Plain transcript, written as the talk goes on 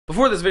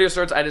Before this video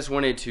starts, I just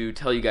wanted to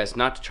tell you guys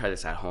not to try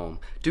this at home.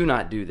 Do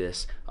not do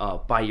this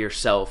by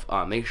yourself.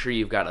 Make sure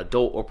you've got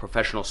adult or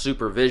professional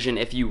supervision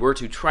if you were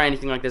to try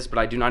anything like this, but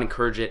I do not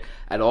encourage it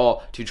at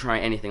all to try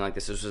anything like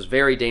this. This was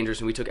very dangerous,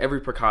 and we took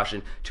every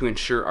precaution to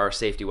ensure our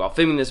safety while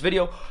filming this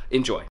video.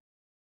 Enjoy.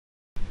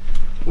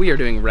 We are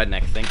doing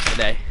redneck things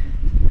today.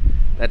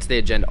 That's the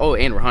agenda. Oh,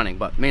 and we're hunting,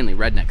 but mainly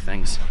redneck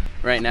things.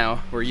 Right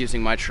now, we're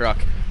using my truck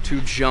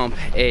to jump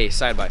a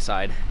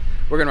side-by-side.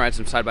 We're gonna ride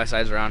some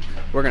side-by-sides around.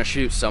 We're gonna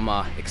shoot some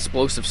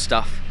explosive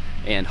stuff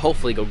and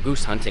hopefully go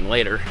goose hunting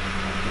later.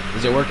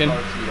 Is it working?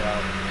 Car seat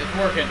out. It's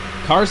working.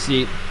 Car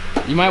seat?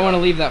 You might want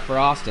to leave that for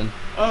Austin.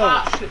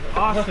 Oh, shit.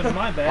 Austin,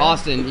 my bad.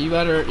 Austin, you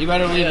better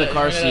leave the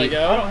car seat.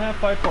 I don't have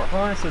 5-port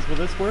harnesses. Will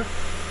this work?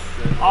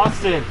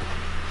 Austin.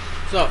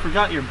 So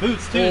forgot your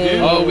boots too,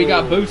 dude. Oh, we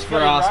got boots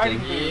for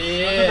Austin. Yeah. Look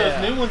at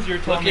those new ones you're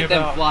talking about. Look at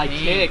them fly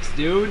kicks,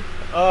 dude.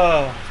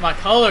 Oh, it's my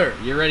color.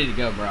 You're ready to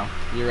go, bro.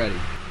 You're ready.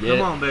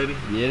 Come on, baby.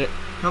 Get it.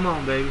 Come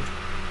on, baby.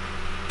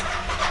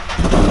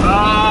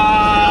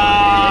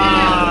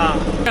 Ah!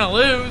 You're gonna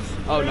lose.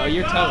 Oh no,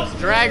 you're toast.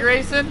 Drag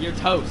racing? You're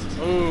toast.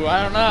 Ooh,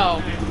 I don't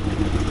know.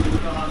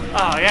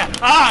 Oh yeah.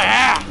 Oh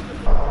yeah.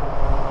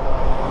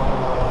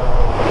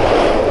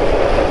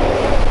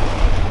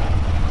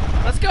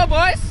 Let's go,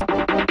 boys.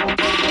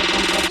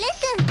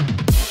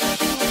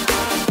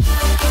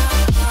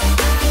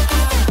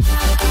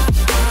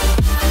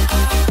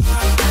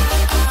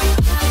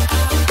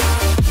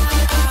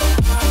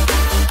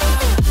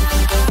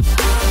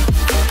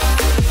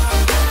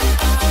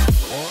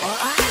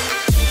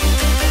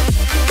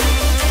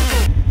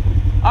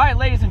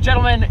 Ladies and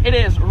gentlemen, it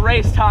is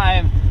race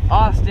time.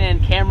 Austin,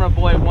 Camera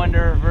Boy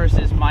Wonder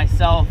versus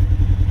myself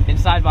in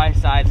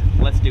side-by-sides.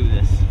 Let's do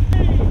this.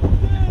 3, 2, 1,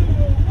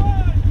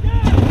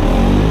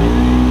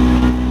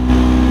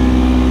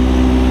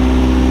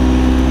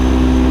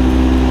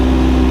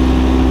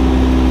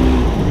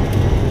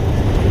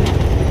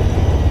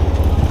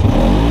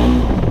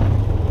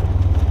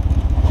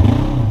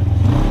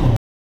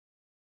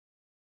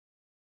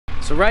 go.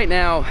 So right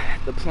now,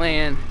 the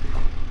plan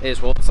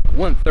is, well, it's like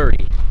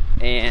 1:30.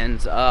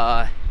 And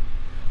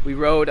we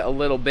rode a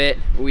little bit.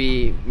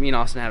 Me and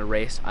Austin had a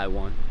race. I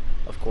won,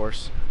 of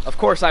course. Of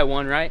course I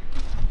won, right?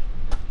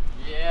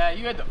 Yeah,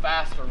 you had the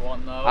faster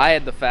one though. I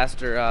had the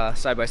faster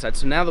side-by-side.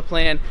 So now the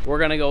plan, we're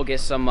gonna go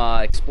get some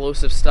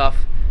explosive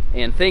stuff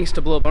and things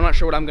to blow up. I'm not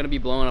sure what I'm gonna be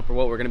blowing up or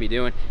what we're gonna be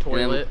doing.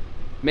 Toilet.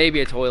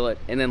 Maybe a toilet.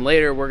 And then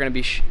later we're gonna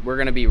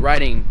be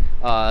riding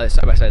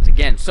side-by-sides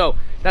again. So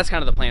that's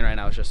kind of the plan right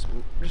now. It's just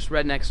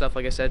redneck stuff,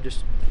 like I said,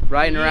 just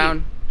riding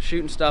around,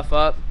 shooting stuff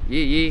up,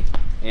 yee,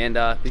 and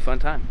be fun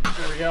time.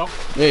 There we go.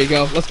 There you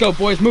go. Let's go,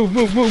 boys. Move,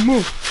 move, move,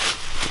 move.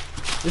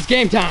 It's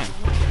game time.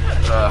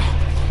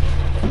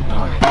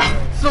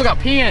 Still got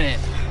pee in it.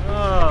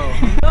 Oh,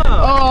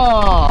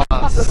 no.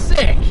 Oh,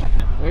 sick.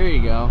 There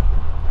you go.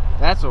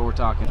 That's what we're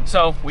talking.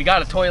 So we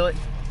got a toilet.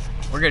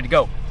 We're good to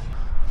go.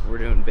 We're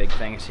doing big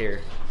things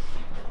here.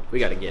 We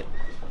got to get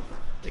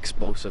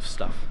explosive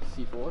stuff.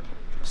 C4?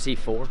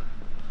 C4.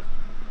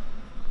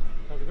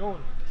 How's it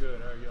going?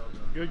 Good, how are y'all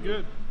doing? Good,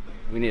 good.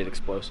 We need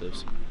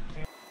explosives.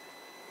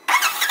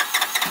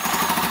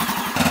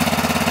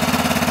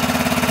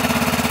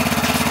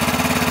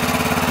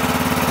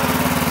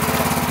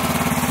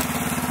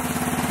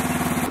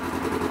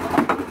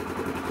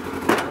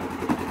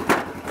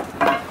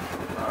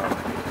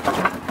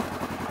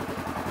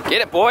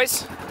 Get it,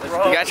 boys.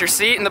 You got your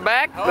seat in the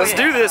back? Oh, Let's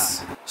do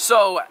this.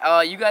 So,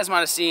 you guys might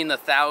have seen the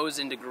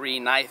 1,000-degree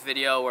knife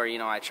video where, you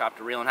know, I chopped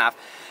a reel in half.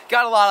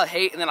 Got a lot of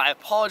hate, and then I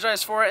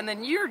apologized for it, and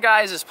then your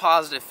guys'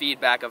 positive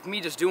feedback of me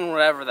just doing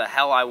whatever the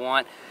hell I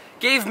want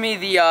gave me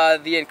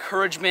the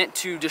encouragement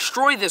to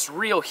destroy this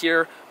reel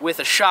here with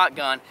a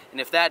shotgun,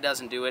 and if that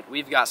doesn't do it,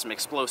 we've got some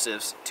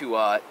explosives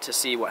to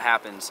see what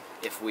happens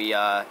if we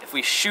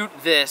shoot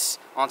this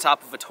on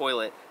top of a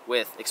toilet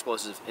with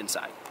explosives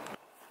inside.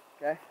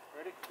 Okay?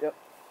 Ready? Yep.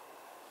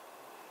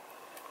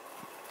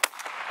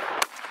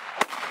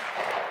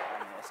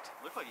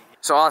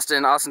 So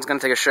Austin's gonna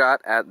take a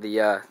shot at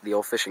the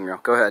old fishing reel.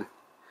 Go ahead.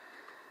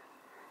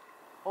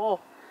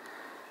 Oh.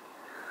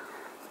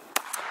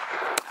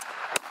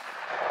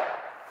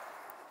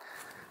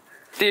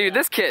 Dude,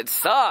 this kid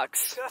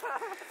sucks.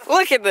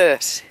 Look at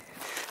this.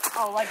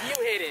 Oh, like you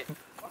hit it.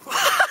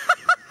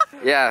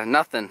 Yeah,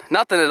 nothing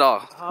at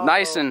all. Oh,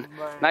 nice and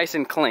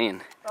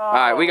clean. Oh, all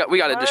right, we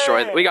gotta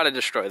destroy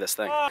this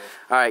thing. All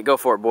right, go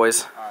for it,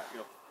 boys. All right,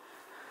 go.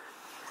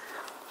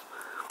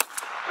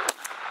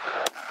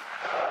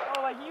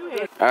 Oh, like you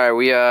hit it. All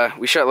right,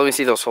 we shot. Let me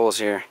see those holes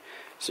here.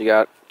 So you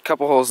got a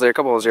couple holes there,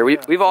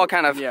 We've all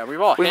kind of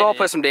we've all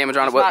put some damage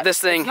on it, but this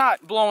thing, it's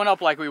not blowing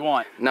up like we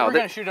want. No, we're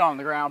gonna shoot it on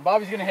the ground.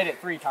 Bobby's gonna hit it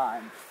 3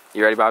 times.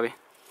 You ready, Bobby?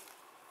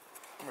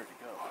 Where'd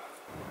it go?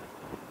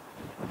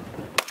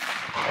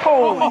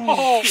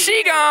 Holy!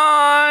 She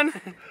gone!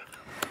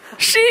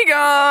 She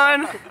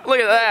gone! Look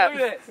at that!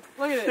 Look at it!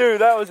 Look at it!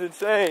 Dude, that was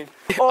insane.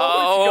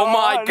 Oh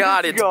my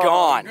God, it's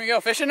gone! Can we go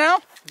fishing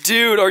now?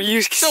 Dude, are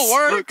you still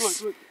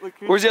works? Look,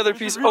 where's the other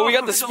piece? Oh, we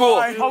got the spool.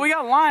 Oh, we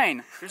got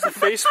line. Here's the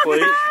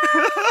faceplate.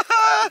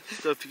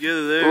 stuff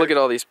together there. Look at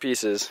all these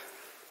pieces.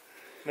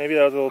 Maybe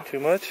that was a little too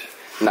much.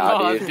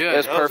 Nah, dude. It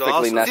was perfectly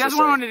awesome. necessary. See, that's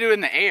what I want to do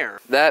in the air.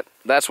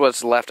 That's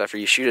what's left after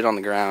you shoot it on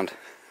the ground.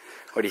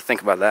 What do you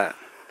think about that?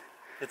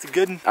 It's a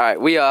good one. All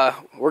right,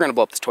 we're gonna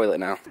blow up this toilet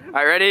now. All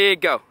right, ready,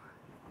 go.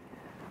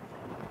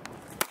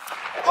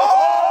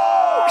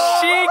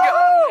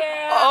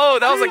 Oh,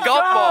 that was a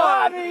golf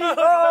ball.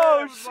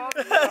 Oh,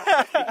 shit.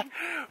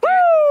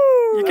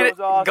 Woo! You get it,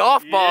 awesome.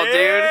 golf ball, dude.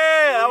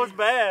 Yeah, that was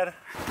bad.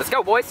 Let's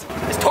go, boys.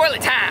 It's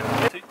toilet time.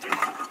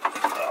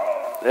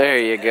 There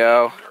you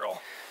go.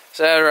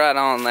 Set it right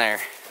on there.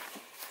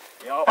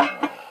 Yup.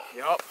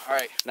 All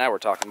right. Now we're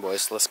talking,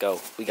 boys. Let's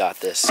go. We got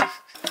this.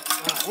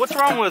 What's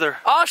wrong with her?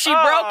 Oh, she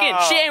broken.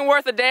 She ain't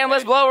worth a damn.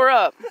 Let's blow her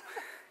up.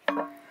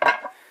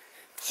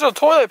 Still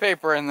toilet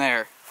paper in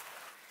there.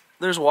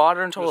 There's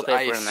water and toilet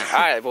paper in there. All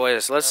right,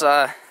 boys. Let's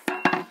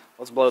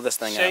blow this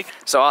thing up.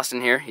 So Austin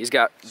here, he's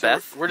got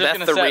Beth. We're just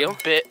Beth gonna the real.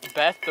 set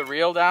Beth the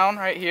real down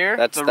right here.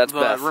 That's the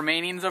Beth.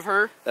 Remainings of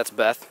her. That's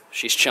Beth.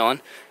 She's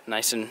chilling,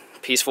 nice and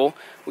peaceful.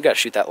 We gotta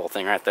shoot that little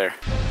thing right there.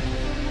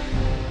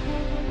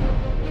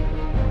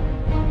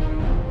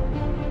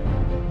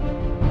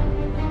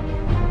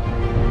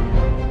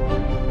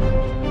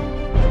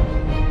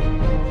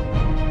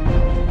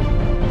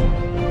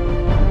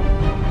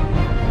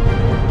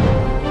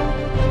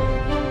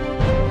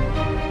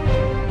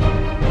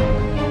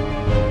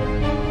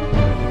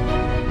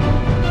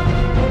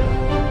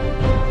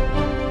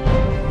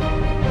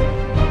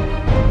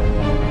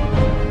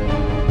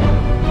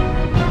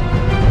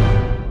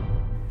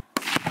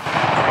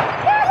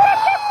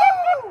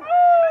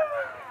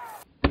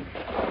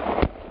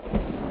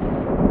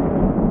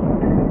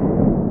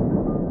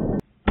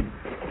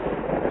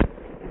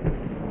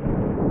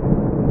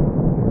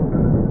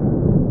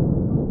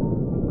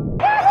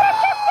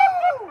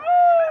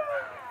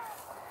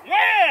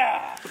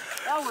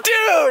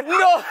 Dude,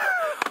 no!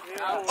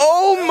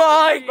 Oh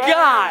my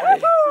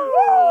God!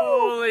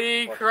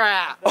 Holy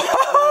crap!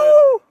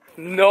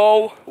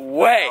 No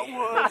way!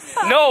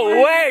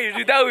 No way,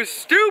 dude! That was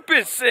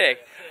stupid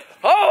sick!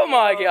 Oh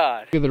my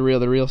God! Look at the reel.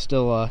 The reel's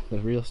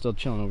still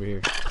chilling over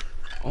here.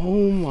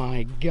 Oh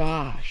my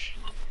gosh!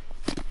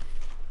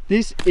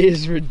 This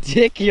is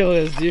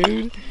ridiculous,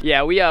 dude.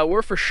 Yeah,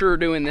 we're for sure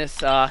doing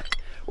this.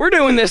 We're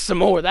doing this some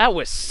more. That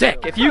was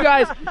sick. If you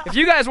guys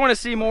want to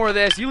see more of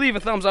this, you leave a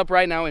thumbs up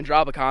right now and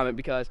drop a comment,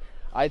 because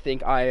I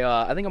think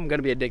I'm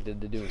gonna be addicted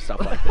to doing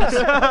stuff like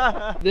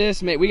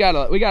this. We got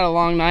a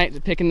long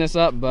night picking this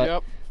up,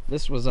 but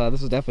this was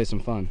definitely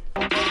some fun.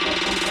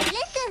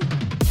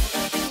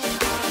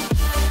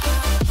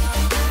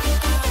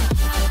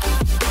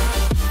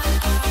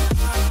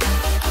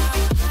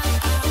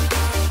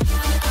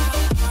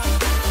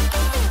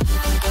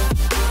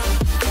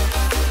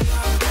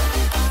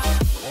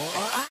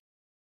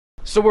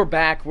 So we're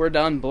back. We're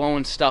done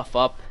blowing stuff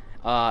up.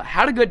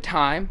 Had a good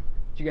time.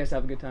 Did you guys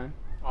have a good time?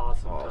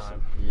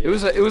 Awesome. Yeah.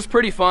 It was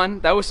pretty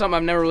fun. That was something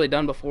I've never really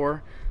done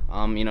before.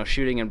 You know,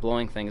 shooting and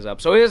blowing things up.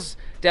 So it is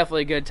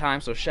definitely a good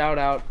time. So shout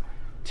out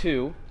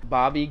to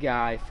Bobby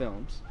Guy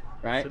Films,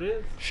 right? Yes, it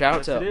is. Shout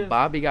out Yes, to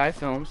Bobby Guy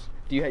Films.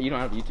 You don't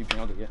have a YouTube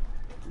channel, do you?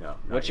 No.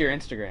 What's your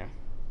Instagram?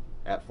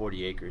 At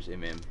 40 Acres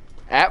MM.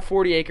 At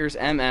 40 Acres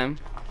MM.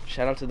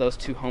 Shout out to those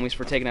two homies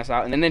for taking us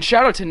out. And then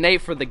shout out to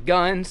Nate for the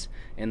guns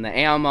and the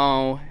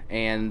ammo.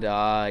 And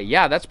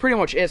yeah, that's pretty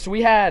much it. So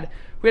we had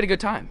a good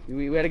time.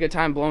 We had a good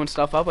time blowing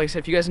stuff up. Like I said,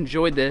 if you guys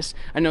enjoyed this,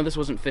 I know this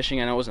wasn't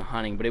fishing, I know it wasn't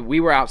hunting, but we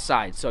were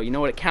outside. So you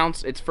know what, it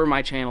counts. It's for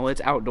my channel.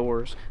 It's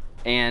outdoors.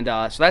 And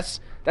so that's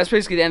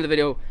basically the end of the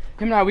video.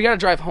 Him and I, we gotta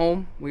drive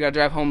home. We gotta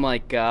drive home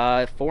like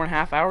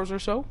 4.5 hours or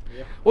so.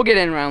 Yeah. We'll get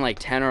in around like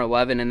 10 or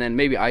 11, and then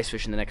maybe ice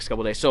fishing the next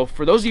couple days. So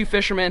for those of you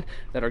fishermen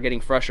that are getting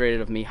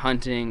frustrated of me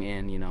hunting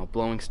and, you know,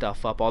 blowing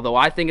stuff up, although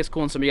I think it's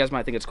cool and some of you guys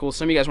might think it's cool,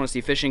 some of you guys want to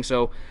see fishing,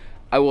 so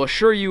I will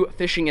assure you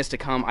fishing is to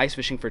come. Ice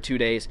fishing for 2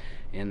 days,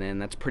 and then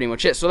that's pretty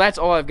much it. So that's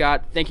all I've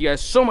got. Thank you guys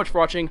so much for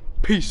watching.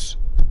 Peace.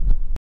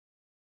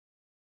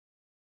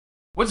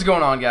 What's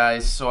going on,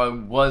 guys? So I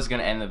was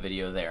gonna end the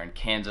video there in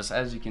Kansas.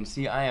 As you can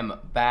see, I am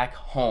back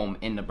home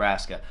in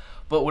Nebraska.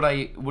 But what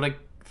I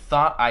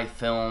thought I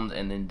filmed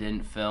and then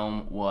didn't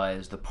film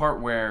was the part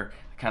where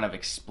I kind of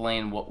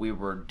explained what we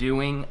were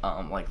doing.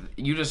 Like,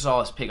 you just saw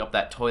us pick up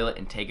that toilet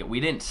and take it. We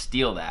didn't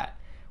steal that.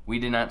 We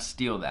did not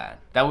steal that.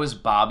 That was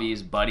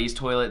Bobby's buddy's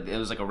toilet. It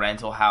was like a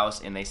rental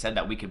house, and they said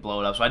that we could blow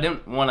it up. So I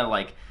didn't want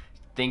to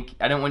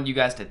I don't want you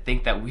guys to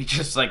think that we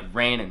just like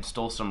ran and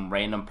stole some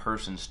random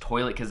person's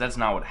toilet, because that's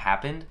not what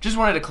happened. Just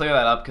wanted to clear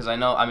that up, because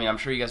I'm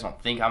sure you guys don't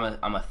think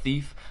I'm a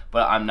thief,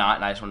 but I'm not,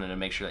 and I just wanted to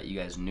make sure that you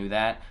guys knew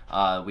that.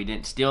 We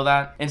didn't steal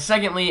that. And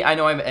secondly, I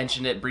know I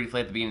mentioned it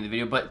briefly at the beginning of the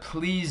video, but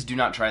please do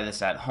not try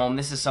this at home.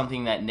 This is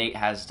something that Nate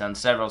has done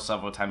several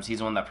times. He's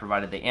the one that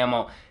provided the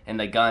ammo and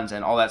the guns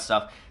and all that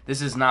stuff.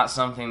 This is not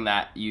something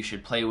that you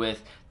should play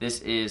with. This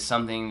is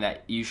something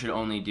that you should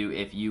only do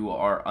if you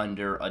are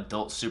under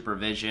adult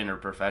supervision or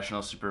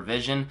professional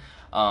supervision.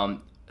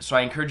 So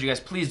I encourage you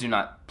guys, please do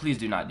not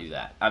do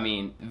that. I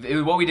mean,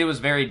 what we did was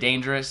very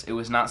dangerous. It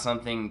was not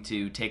something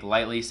to take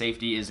lightly.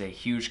 Safety is a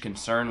huge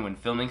concern when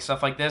filming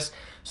stuff like this.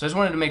 So I just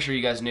wanted to make sure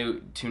you guys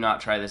knew to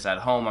not try this at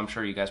home. I'm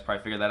sure you guys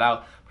probably figured that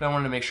out, but I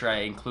wanted to make sure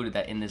I included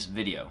that in this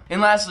video. And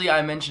lastly,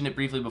 I mentioned it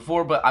briefly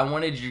before, but I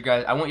want your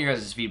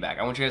guys' feedback.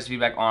 I want you guys'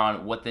 feedback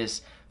on what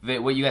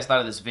you guys thought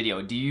of this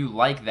video. Do you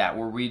like that,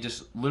 where we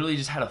just literally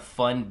just had a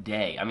fun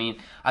day? I mean,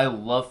 I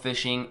love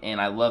fishing and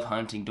I love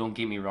hunting, don't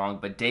get me wrong,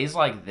 but days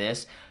like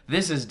this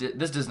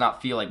does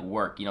not feel like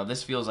work. You know,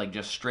 this feels like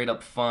just straight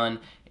up fun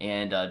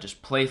and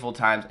just playful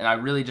times, and I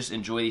really just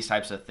enjoy these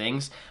types of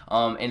things.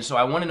 And so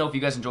I want to know if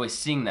you guys enjoy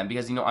seeing them,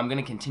 because, you know, I'm going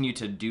to continue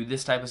to do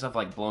this type of stuff,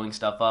 like blowing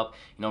stuff up,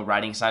 you know,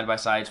 riding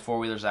side-by-sides,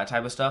 four-wheelers, that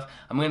type of stuff.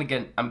 I'm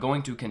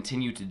going to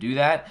continue to do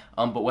that,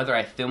 but whether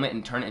I film it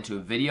and turn it into a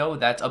video,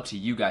 that's up to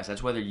you guys.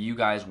 That's whether you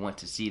guys want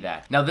to see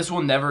that. Now, this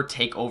will never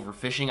take over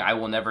fishing. I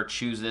will never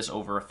choose this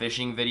over a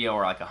fishing video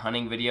or like a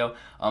hunting video.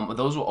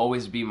 Those will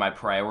always be my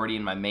priority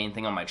and my main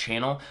thing on my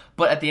channel.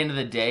 But at the end of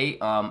the day,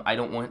 I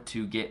don't want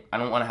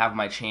to have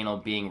my channel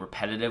being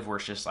repetitive, where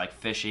it's just like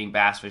fishing,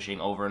 bass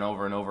fishing over and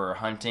over and over, or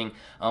hunting.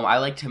 I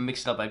like to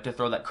mix it up. I like to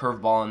throw that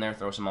curveball in there,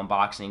 throw some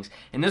unboxings,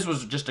 and this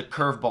was just a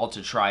curveball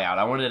to try out.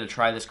 I wanted to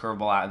try this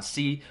curveball out and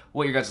see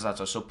what your guys'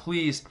 thoughts are. So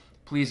please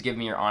give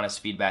me your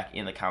honest feedback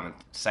in the comment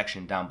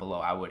section down below.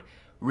 I would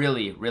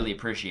really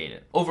appreciate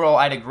it. Overall,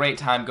 I had a great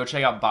time. Go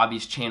check out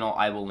Bobby's channel.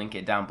 I will link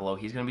it down below.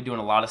 He's going to be doing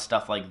a lot of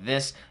stuff like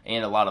this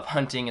and a lot of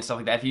hunting and stuff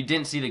like that. If you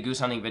didn't see the goose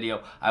hunting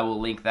video, I will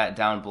link that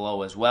down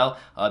below as well.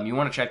 You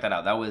want to check that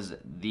out. That was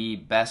the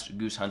best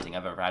goose hunting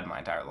I've ever had in my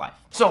entire life.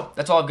 So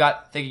that's all I've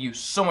got. Thank you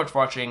so much for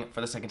watching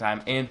for the second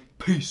time, and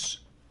peace.